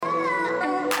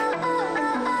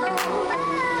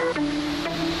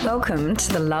Welcome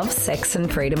to the Love, Sex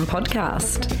and Freedom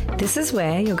podcast. This is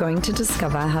where you're going to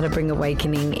discover how to bring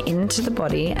awakening into the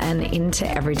body and into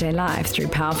everyday life through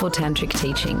powerful tantric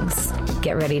teachings.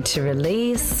 Get ready to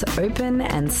release, open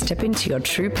and step into your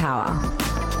true power.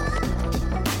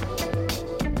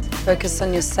 Focus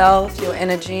on yourself, your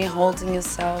energy, holding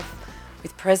yourself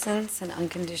with presence and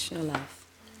unconditional love.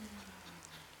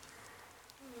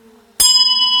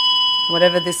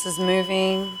 Whatever this is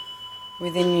moving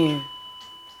within you,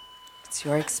 it's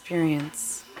your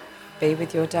experience. Be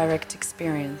with your direct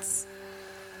experience.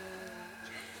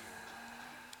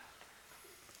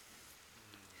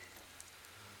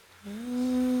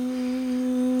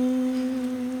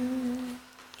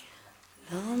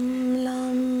 Lum,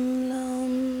 lum,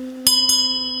 lum.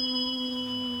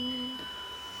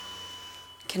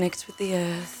 Connect with the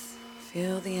earth.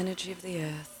 Feel the energy of the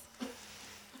earth.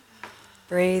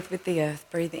 Breathe with the earth.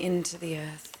 Breathe into the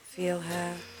earth. Feel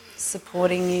her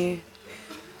supporting you.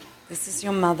 This is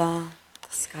your mother.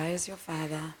 The sky is your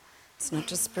father. It's not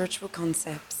just spiritual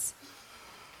concepts.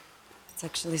 It's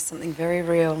actually something very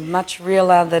real, much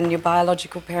realer than your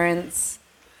biological parents.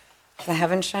 If they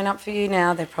haven't shown up for you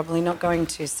now, they're probably not going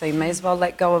to, so you may as well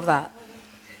let go of that.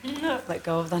 Let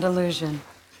go of that illusion.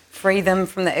 Free them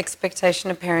from the expectation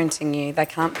of parenting you. They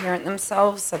can't parent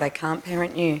themselves, so they can't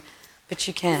parent you, but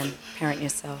you can parent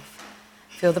yourself.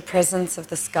 Feel the presence of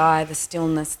the sky, the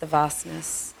stillness, the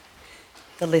vastness,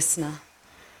 the listener.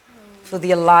 Feel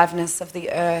the aliveness of the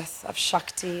earth, of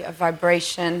Shakti, of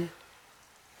vibration,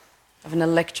 of an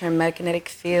electromagnetic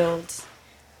field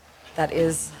that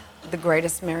is the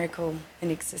greatest miracle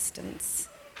in existence.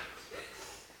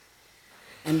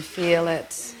 And feel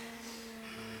it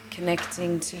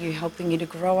connecting to you, helping you to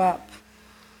grow up.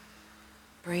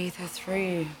 Breathe her through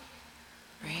you.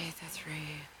 Breathe her through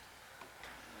you.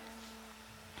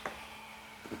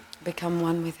 Become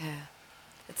one with her.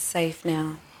 It's safe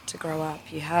now to grow up.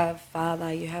 You have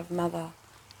father, you have mother,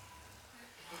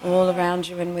 all around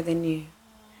you and within you.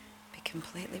 Be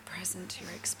completely present to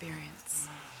your experience.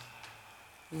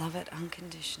 Love it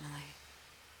unconditionally.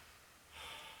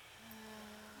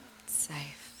 It's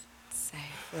safe. It's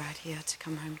safe right here to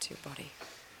come home to your body.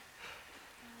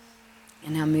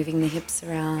 And now moving the hips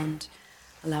around,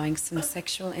 allowing some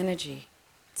sexual energy.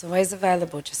 It's always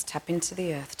available. Just tap into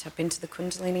the earth, tap into the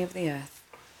kundalini of the earth.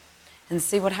 And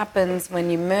see what happens when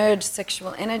you merge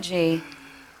sexual energy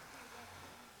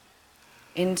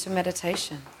into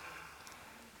meditation.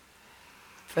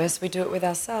 First we do it with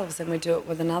ourselves, then we do it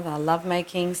with another.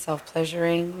 Love-making,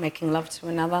 self-pleasuring, making love to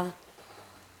another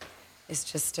is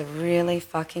just a really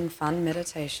fucking fun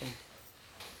meditation.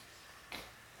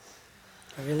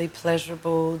 A really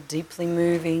pleasurable, deeply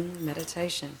moving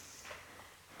meditation.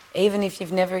 Even if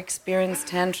you've never experienced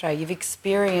Tantra, you've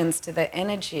experienced the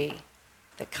energy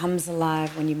that comes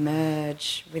alive when you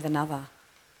merge with another.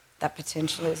 That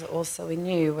potential is also in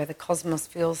you, where the cosmos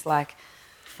feels like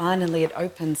finally it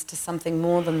opens to something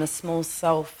more than the small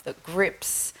self that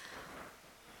grips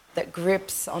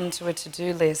onto a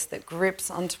to-do list, that grips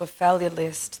onto a failure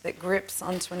list, that grips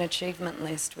onto an achievement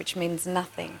list, which means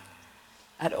nothing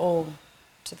at all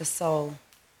to the soul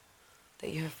that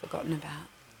you have forgotten about.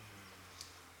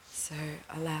 So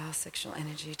allow sexual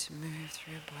energy to move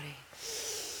through your body.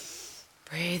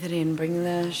 Breathe it in, bring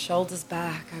the shoulders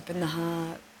back, open the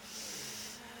heart.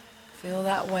 Feel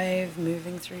that wave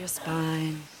moving through your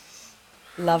spine.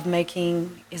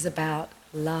 Love-making is about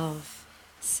love.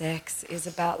 Sex is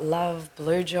about love.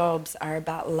 Blowjobs are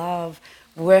about love.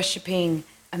 Worshipping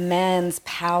a man's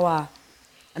power.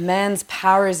 A man's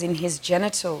power is in his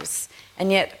genitals.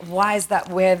 And yet, why is that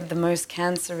where the most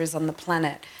cancer is on the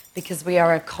planet? Because we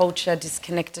are a culture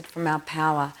disconnected from our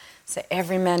power. So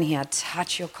every man here,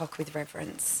 touch your cock with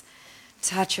reverence.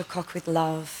 Touch your cock with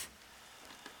love.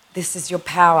 This is your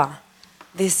power.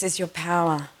 This is your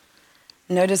power.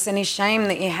 Notice any shame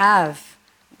that you have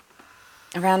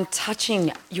around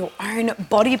touching your own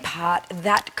body part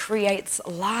that creates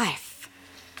life,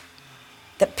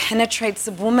 that penetrates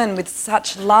a woman with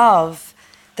such love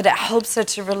that it helps her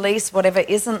to release whatever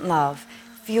isn't love.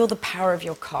 Feel the power of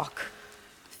your cock.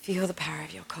 Feel the power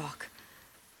of your cock.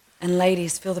 And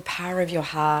ladies, feel the power of your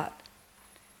heart.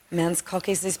 Man's cock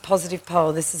is this positive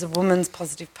pole. This is a woman's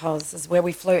positive pole. This is where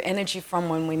we flow energy from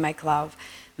when we make love.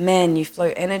 Men, you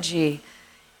flow energy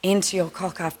into your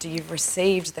cock after you've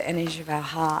received the energy of our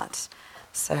heart.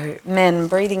 So men,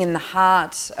 breathing in the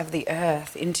heart of the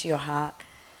earth into your heart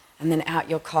and then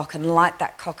out your cock, and light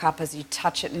that cock up as you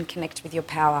touch it and connect with your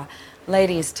power.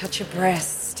 Ladies, touch your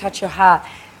breasts, touch your heart.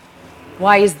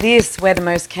 Why is this where the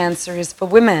most cancer is for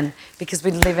women? Because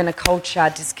we live in a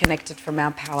culture disconnected from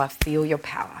our power. Feel your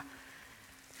power.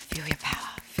 Feel your power.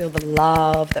 feel the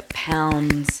love that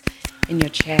pounds in your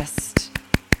chest.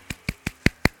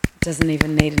 It doesn't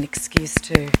even need an excuse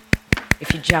to,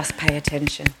 if you just pay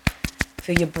attention.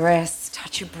 Feel your breasts,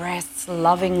 touch your breasts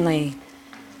lovingly.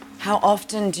 How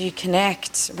often do you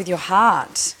connect with your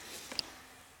heart?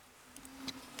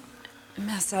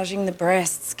 Massaging the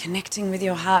breasts, connecting with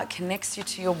your heart, connects you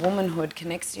to your womanhood,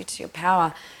 connects you to your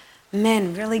power.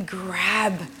 Men, really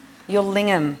grab your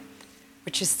lingam,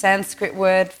 which is Sanskrit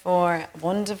word for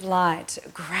wand of light.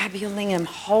 Grab your lingam,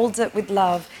 hold it with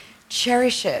love,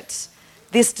 cherish it.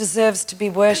 This deserves to be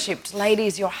worshipped.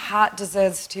 Ladies, your heart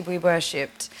deserves to be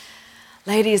worshipped.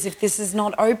 Ladies, if this is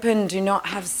not open, do not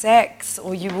have sex,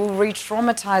 or you will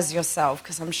re-traumatize yourself,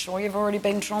 because I'm sure you've already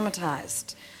been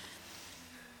traumatized.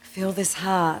 Feel this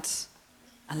heart.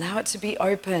 Allow it to be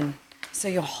open, so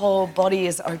your whole body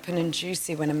is open and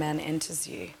juicy when a man enters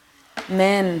you.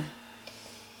 Men,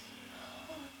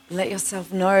 let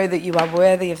yourself know that you are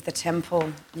worthy of the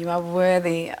temple. You are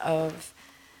worthy of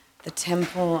the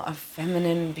temple of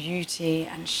feminine beauty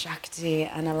and Shakti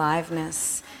and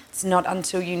aliveness. It's not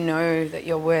until you know that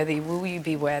you're worthy will you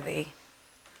be worthy.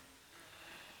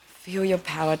 Feel your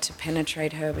power to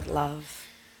penetrate her with love,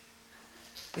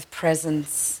 with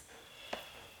presence,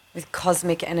 with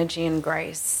cosmic energy and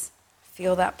grace.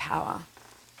 Feel that power.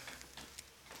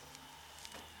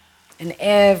 And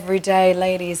every day,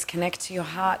 ladies, connect to your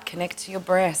heart, connect to your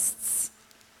breasts.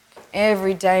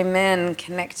 Every day, men,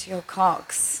 connect to your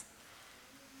cocks.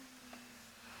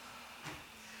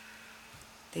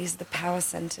 These are the power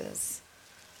centers.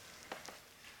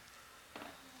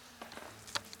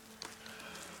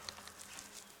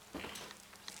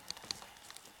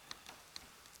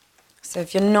 So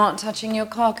if you're not touching your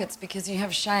cock, it's because you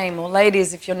have shame. Or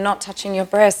ladies, if you're not touching your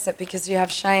breasts, it's because you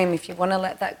have shame. If you want to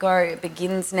let that go, it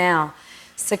begins now.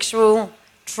 Sexual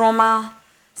trauma,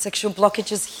 sexual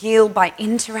blockages heal by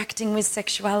interacting with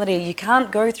sexuality. You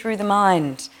can't go through the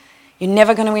mind. You're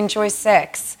never going to enjoy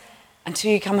sex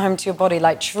until you come home to your body,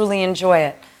 like truly enjoy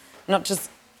it. Not just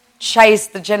chase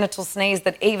the genital sneeze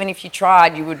that even if you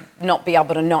tried, you would not be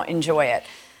able to not enjoy it.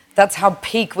 That's how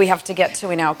peak we have to get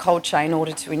to in our culture in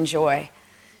order to enjoy.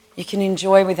 You can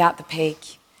enjoy without the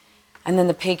peak. And then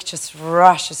the peak just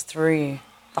rushes through you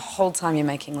the whole time you're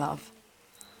making love.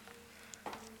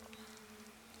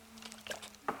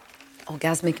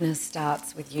 Orgasmicness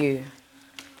starts with you.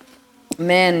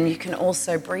 Men, you can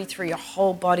also breathe through your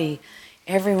whole body.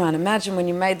 Everyone, imagine when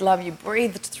you made love, you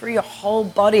breathed through your whole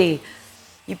body.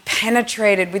 You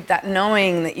penetrated with that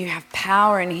knowing that you have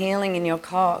power and healing in your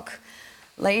cock.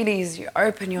 Ladies, you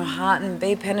open your heart and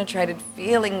be penetrated,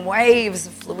 feeling waves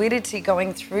of fluidity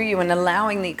going through you and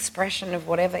allowing the expression of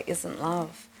whatever isn't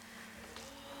love,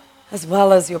 as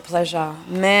well as your pleasure.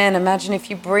 Man, imagine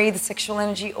if you breathe sexual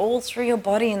energy all through your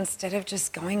body instead of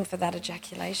just going for that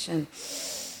ejaculation.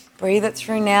 Breathe it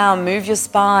through now. Move your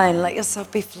spine. Let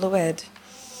yourself be fluid.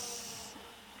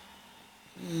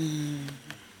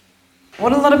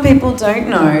 What a lot of people don't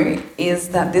know is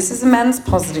that this is a man's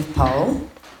positive pole.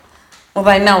 Well,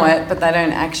 they know it, but they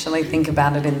don't actually think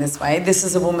about it in this way. This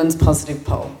is a woman's positive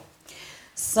pole.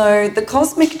 So the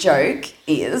cosmic joke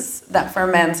is that for a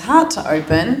man's heart to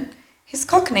open, his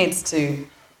cock needs to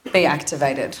be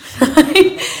activated.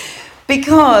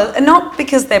 Not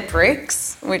because they're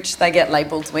pricks, which they get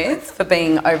labelled with for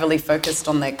being overly focused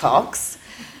on their cocks.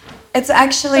 It's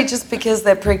actually just because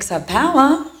their pricks have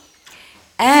power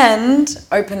and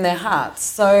open their hearts.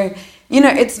 So,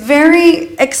 it's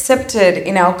very accepted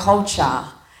in our culture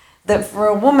that for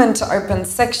a woman to open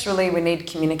sexually, we need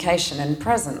communication and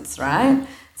presence, right?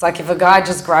 It's like if a guy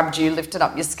just grabbed you, lifted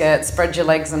up your skirt, spread your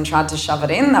legs and tried to shove it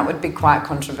in, that would be quite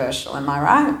controversial, am I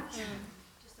right? Yeah,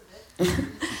 just a bit.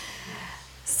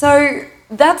 So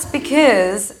that's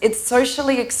because it's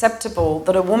socially acceptable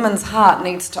that a woman's heart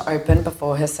needs to open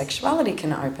before her sexuality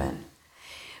can open.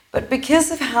 But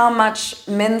because of how much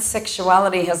men's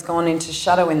sexuality has gone into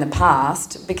shadow in the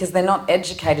past, because they're not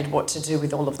educated what to do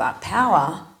with all of that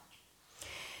power,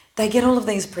 they get all of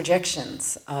these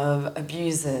projections of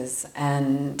abusers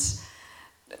and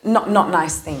not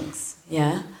nice things,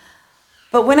 yeah?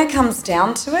 But when it comes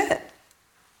down to it,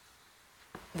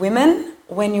 women,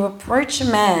 when you approach a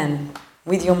man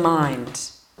with your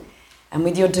mind and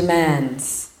with your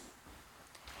demands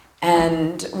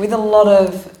and with a lot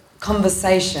of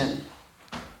conversation,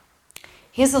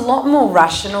 he's a lot more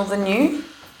rational than you,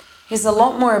 he's a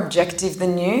lot more objective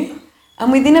than you,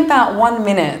 and within about 1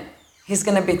 minute, he's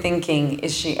going to be thinking,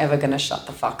 is she ever going to shut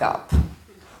the fuck up?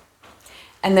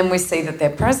 And then we see that their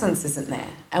presence isn't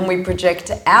there, and we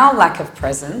project our lack of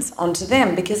presence onto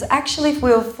them, because actually if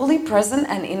we were fully present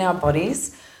and in our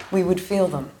bodies, we would feel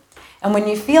them. And when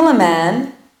you feel a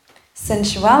man,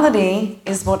 Sensuality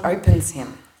is what opens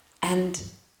him, and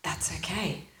that's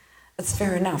okay. It's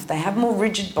fair enough. They have more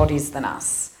rigid bodies than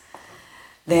us.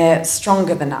 They're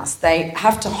stronger than us. They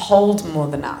have to hold more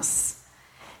than us.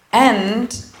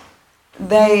 And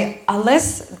they're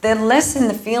less in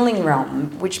the feeling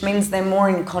realm, which means they're more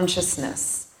in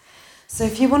consciousness. So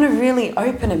if you want to really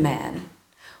open a man,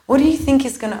 what do you think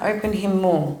is going to open him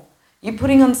more? You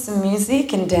putting on some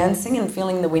music and dancing and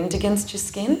feeling the wind against your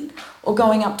skin? Or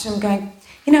going up to him going,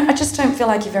 I just don't feel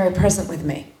like you're very present with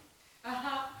me?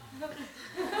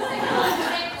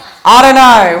 I don't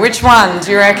know. Which one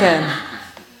do you reckon?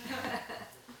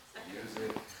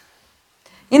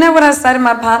 You know what I say to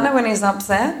my partner when he's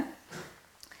upset?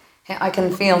 I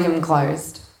can feel him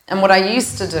closed. And what I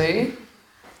used to do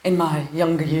in my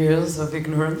younger years of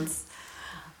ignorance,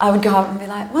 I would go up and be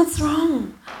like, what's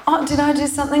wrong? Oh, did I do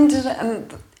something?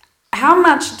 And how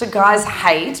much do guys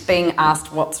hate being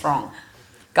asked what's wrong?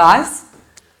 Guys,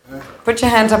 put your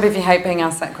hand up if you hate being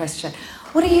asked that question.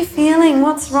 What are you feeling?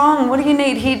 What's wrong? What do you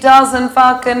need? He doesn't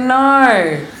fucking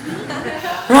know.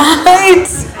 Right?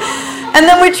 And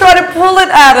then we try to pull it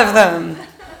out of them.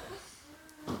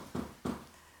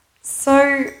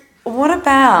 So what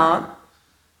about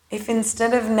if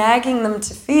instead of nagging them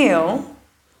to feel,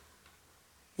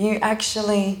 you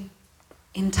actually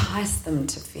entice them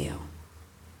to feel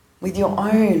with your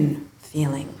own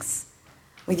feelings,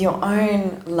 with your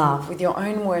own love, with your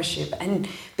own worship? And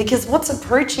because what's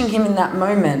approaching him in that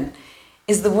moment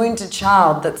is the wounded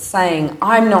child that's saying,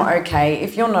 I'm not okay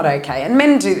if you're not okay. And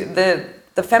men do,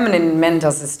 the feminine men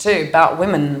does this too, but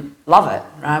women love it,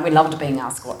 right? We loved being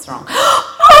asked what's wrong.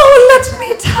 Oh, let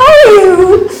me tell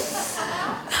you.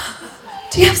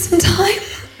 Do you have some time?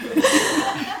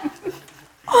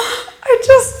 Oh, I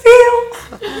just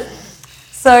feel.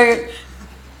 So,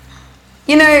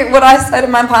 what I say to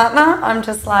my partner? I'm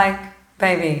just like,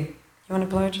 baby, you want a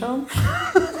blowjob?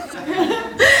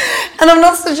 And I'm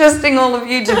not suggesting all of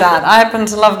you do that. I happen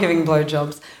to love giving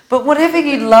blowjobs. But whatever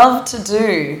you love to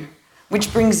do,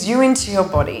 which brings you into your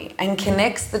body and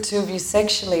connects the two of you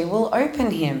sexually, will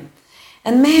open him.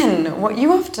 And men, what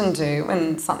you often do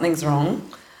when something's wrong,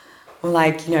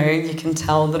 like, you can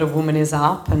tell that a woman is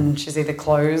up and she's either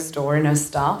closed or in her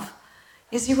stuff,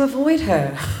 is you avoid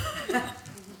her.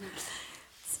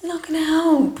 It's not going to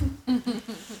help.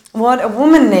 What a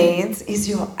woman needs is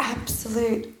your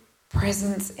absolute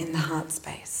presence in the heart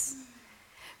space.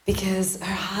 Because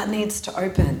her heart needs to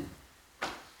open,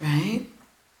 right?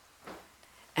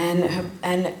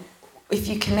 And if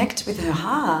you connect with her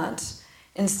heart,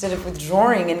 instead of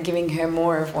withdrawing and giving her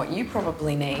more of what you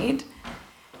probably need,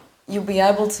 you'll be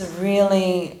able to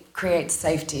really create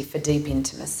safety for deep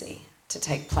intimacy to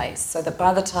take place. So that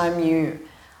by the time you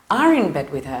are in bed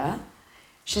with her,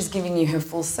 she's giving you her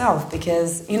full self.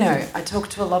 Because, I talk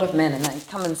to a lot of men and they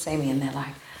come and see me and they're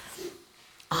like,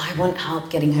 I want help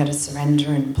getting her to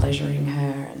surrender and pleasuring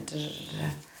her and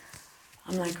da-da-da-da.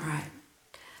 I'm like, right.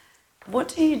 What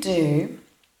do you do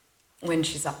when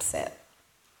she's upset?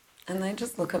 And they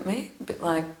just look at me a bit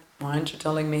like, why aren't you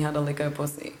telling me how to lick her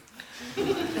pussy?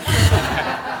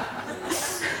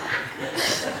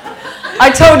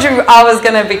 I told you I was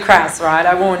going to be crass, right?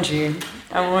 I warned you.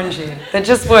 They're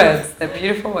just words. They're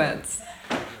beautiful words.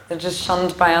 They're just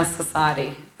shunned by our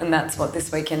society. And that's what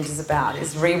this weekend is about,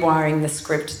 is rewiring the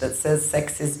script that says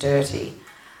sex is dirty.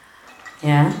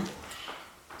 Yeah?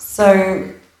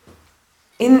 So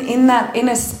in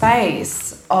a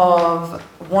space of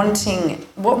wanting,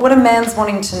 what a man's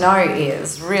wanting to know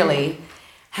is really,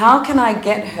 how can I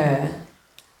get her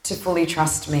to fully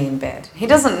trust me in bed? He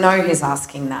doesn't know he's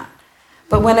asking that.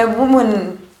 But when a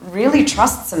woman really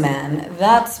trusts a man,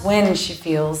 that's when she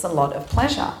feels a lot of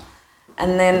pleasure.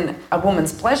 And then a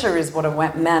woman's pleasure is what a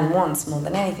man wants more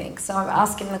than anything. So I'm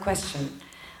asking the question,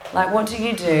 like, what do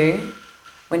you do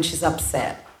when she's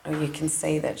upset? Or you can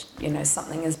see that,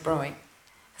 something is brewing.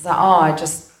 It's like,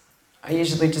 I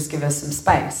usually just give her some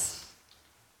space.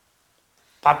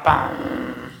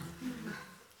 Ba-bam.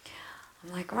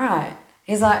 I'm like, right.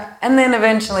 He's like, and then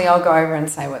eventually I'll go over and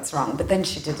say what's wrong. But then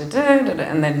she da-da-da-da-da,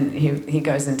 and then he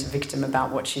goes into victim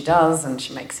about what she does and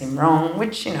she makes him wrong,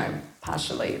 which,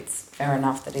 partially it's fair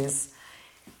enough that he's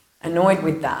annoyed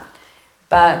with that.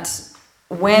 But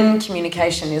when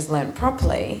communication is learnt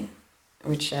properly,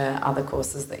 which are other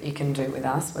courses that you can do with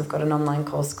us, we've got an online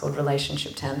course called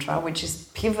Relationship Tantra, which is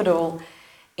pivotal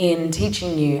in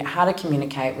teaching you how to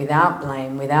communicate without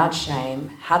blame, without shame,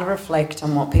 how to reflect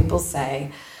on what people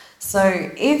say.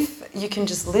 So if you can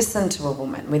just listen to a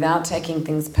woman without taking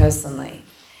things personally,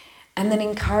 and then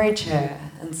encourage her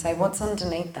and say, what's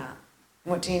underneath that?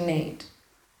 What do you need?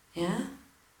 Yeah?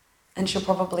 And she'll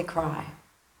probably cry.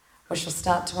 or she'll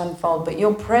start to unfold. But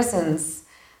your presence,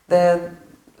 the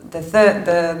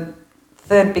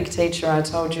third big teacher I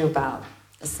told you about,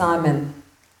 Simon,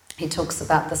 he talks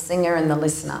about the singer and the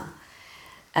listener.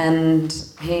 And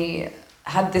he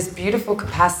had this beautiful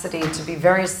capacity to be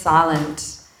very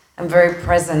silent and very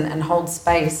present and hold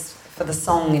space for the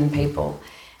song in people.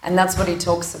 And that's what he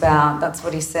talks about, that's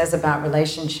what he says about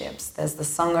relationships. There's the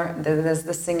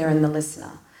singer and the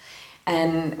listener.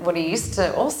 And what he used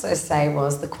to also say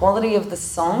was the quality of the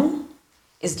song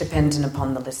is dependent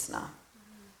upon the listener.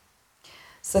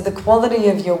 So the quality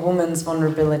of your woman's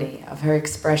vulnerability, of her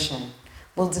expression,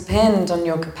 will depend on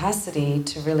your capacity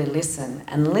to really listen.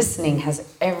 And listening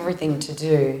has everything to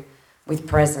do with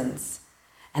presence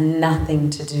and nothing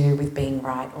to do with being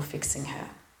right or fixing her.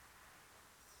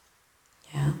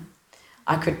 Yeah?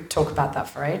 I could talk about that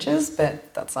for ages,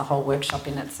 but that's a whole workshop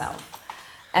in itself.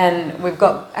 And we've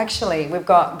got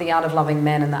the art of loving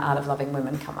men and the art of loving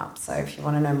women come up. So if you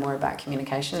want to know more about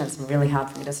communication, it's really hard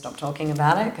for me to stop talking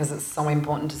about it because it's so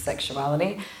important to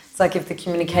sexuality. It's like if the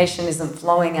communication isn't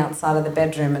flowing outside of the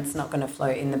bedroom, it's not going to flow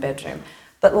in the bedroom.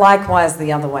 But likewise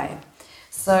the other way.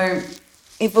 So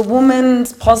if a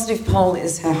woman's positive pole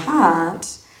is her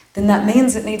heart, then that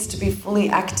means it needs to be fully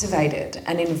activated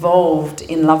and involved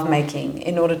in lovemaking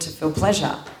in order to feel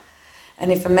pleasure.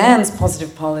 And if a man's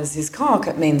positive pole is his cock,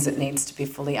 it means it needs to be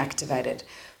fully activated.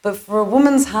 But for a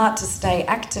woman's heart to stay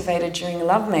activated during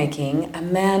lovemaking, a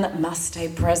man must stay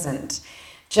present.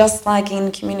 Just like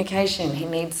in communication, he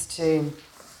needs to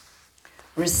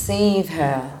receive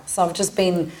her. So I've just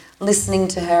been listening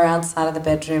to her outside of the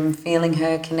bedroom, feeling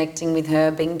her, connecting with her,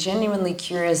 being genuinely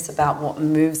curious about what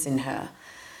moves in her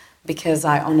because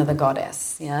I honour the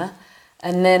goddess, yeah?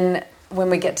 And then when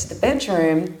we get to the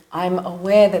bedroom, I'm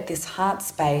aware that this heart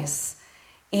space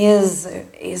is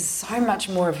so much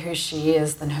more of who she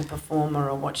is than her performer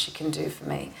or what she can do for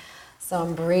me. So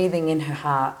I'm breathing in her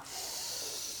heart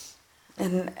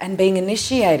and being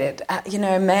initiated.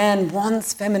 Man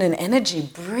wants feminine energy.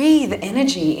 Breathe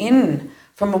energy in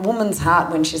from a woman's heart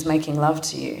when she's making love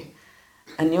to you,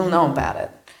 and you'll know about it.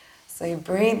 So you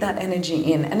breathe that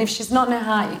energy in. And if she's not in her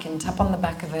heart, you can tap on the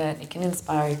back of it, you can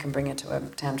inspire, you can bring her to a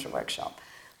Tantra workshop.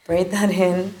 Breathe that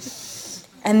in.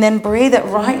 And then breathe it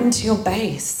right into your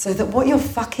base so that what you're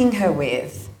fucking her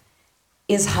with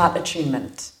is heart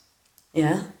attunement.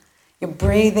 Yeah? You're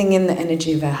breathing in the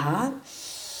energy of her heart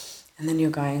and then you're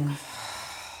going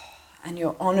and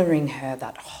you're honouring her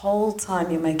that whole time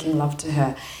you're making love to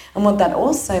her. And what that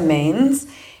also means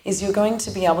is you're going to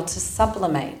be able to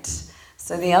sublimate.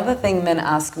 So the other thing men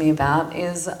ask me about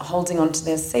is holding on to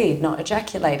their seed, not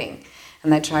ejaculating.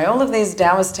 And they try all of these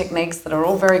Taoist techniques that are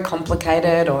all very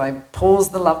complicated, or they pause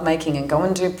the lovemaking and go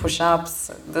and do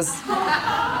push-ups.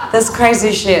 There's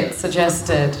crazy shit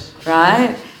suggested,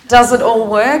 right? Does it all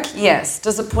work? Yes.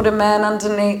 Does it put a man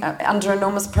under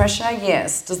enormous pressure?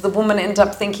 Yes. Does the woman end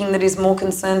up thinking that he's more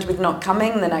concerned with not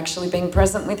coming than actually being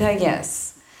present with her?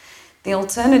 Yes. The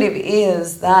alternative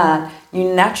is that you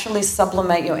naturally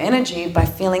sublimate your energy by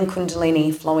feeling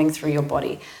Kundalini flowing through your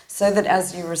body. So that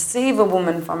as you receive a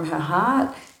woman from her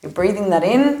heart, you're breathing that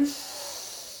in,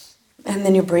 and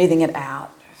then you're breathing it out.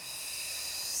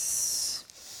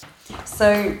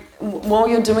 So while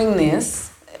you're doing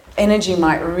this, energy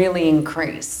might really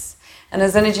increase. And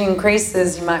as energy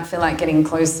increases, you might feel like getting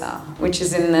closer, which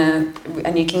is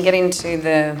and you can get into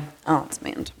it's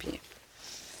me on top here.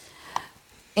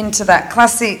 Into that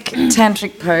classic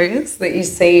tantric pose that you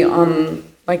see on,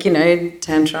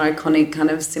 Tantra iconic kind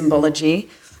of symbology.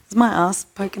 Is my ass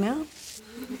poking out?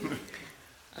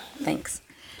 Thanks.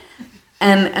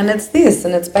 And it's this,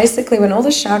 and it's basically when all the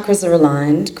chakras are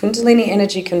aligned, Kundalini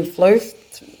energy can flow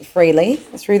freely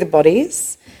through the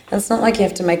bodies. And it's not like you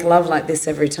have to make love like this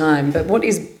every time, but what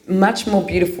is much more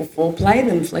beautiful foreplay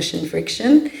than flesh and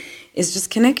friction is just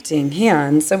connecting here.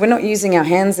 And so we're not using our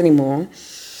hands anymore,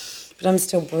 but I'm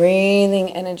still breathing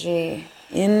energy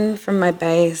in from my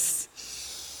base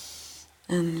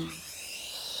and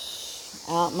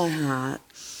out my heart.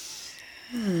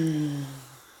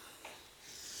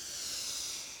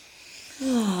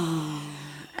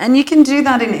 And you can do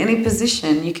that in any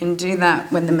position. You can do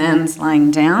that when the man's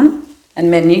lying down, and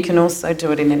men, you can also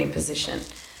do it in any position.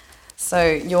 So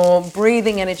you're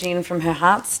breathing energy in from her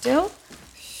heart still,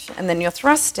 and then you're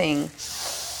thrusting.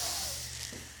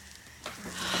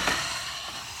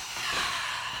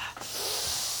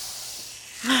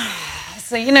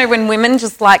 So, when women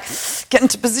just get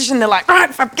into position, they're like, right,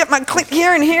 if I get my clit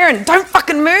here and don't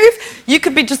fucking move, you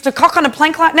could be just a cock on a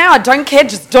plank right now. I don't care,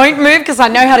 just don't move because I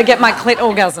know how to get my clit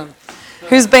orgasm.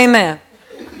 Who's been there?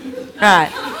 Right.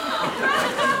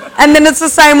 And then it's the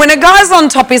same when a guy's on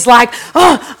top, he's like,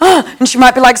 oh, and she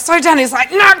might be like, slow down. He's like,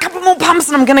 no, a couple more pumps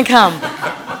and I'm going to come.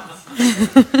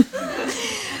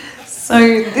 So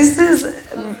this is,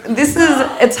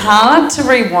 it's hard to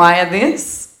rewire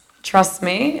this. Trust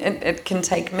me, it can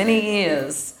take many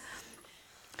years.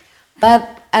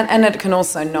 But, and it can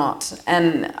also not.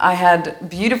 And I had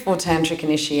beautiful tantric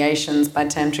initiations by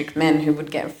tantric men who would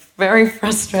get very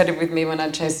frustrated with me when I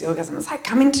chased the orgasm. It's like,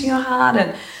 come into your heart.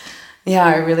 And yeah,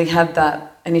 I really had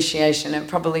that initiation. It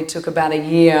probably took about a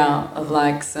year of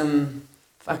like some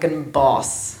fucking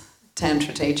boss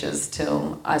tantra teachers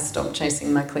till I stopped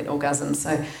chasing my clit orgasm.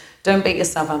 So don't beat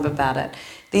yourself up about it.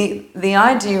 The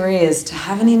idea is to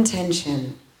have an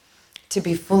intention to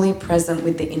be fully present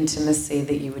with the intimacy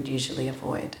that you would usually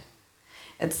avoid.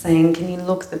 It's saying, can you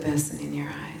look the person in your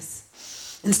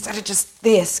eyes? Instead of just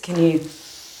this, can you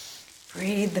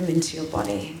breathe them into your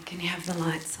body? Can you have the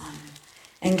lights on?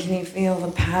 And can you feel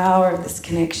the power of this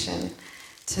connection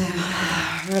to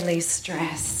release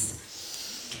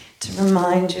stress, to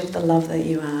remind you of the love that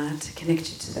you are, to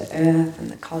connect you to the earth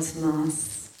and the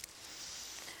cosmos,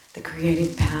 the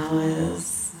creative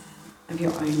powers of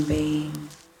your own being,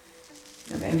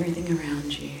 of everything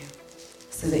around you,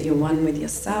 so that you're one with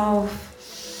yourself,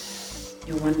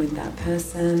 you're one with that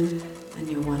person, and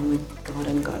you're one with God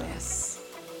and Goddess.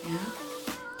 Yeah?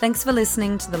 Thanks for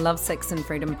listening to the Love, Sex and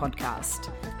Freedom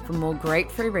podcast. For more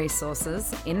great free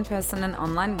resources, in-person and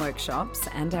online workshops,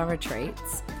 and our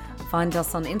retreats, find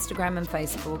us on Instagram and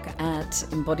Facebook at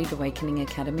Embodied Awakening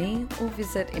Academy or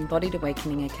visit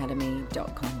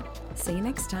embodiedawakeningacademy.com. See you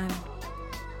next time.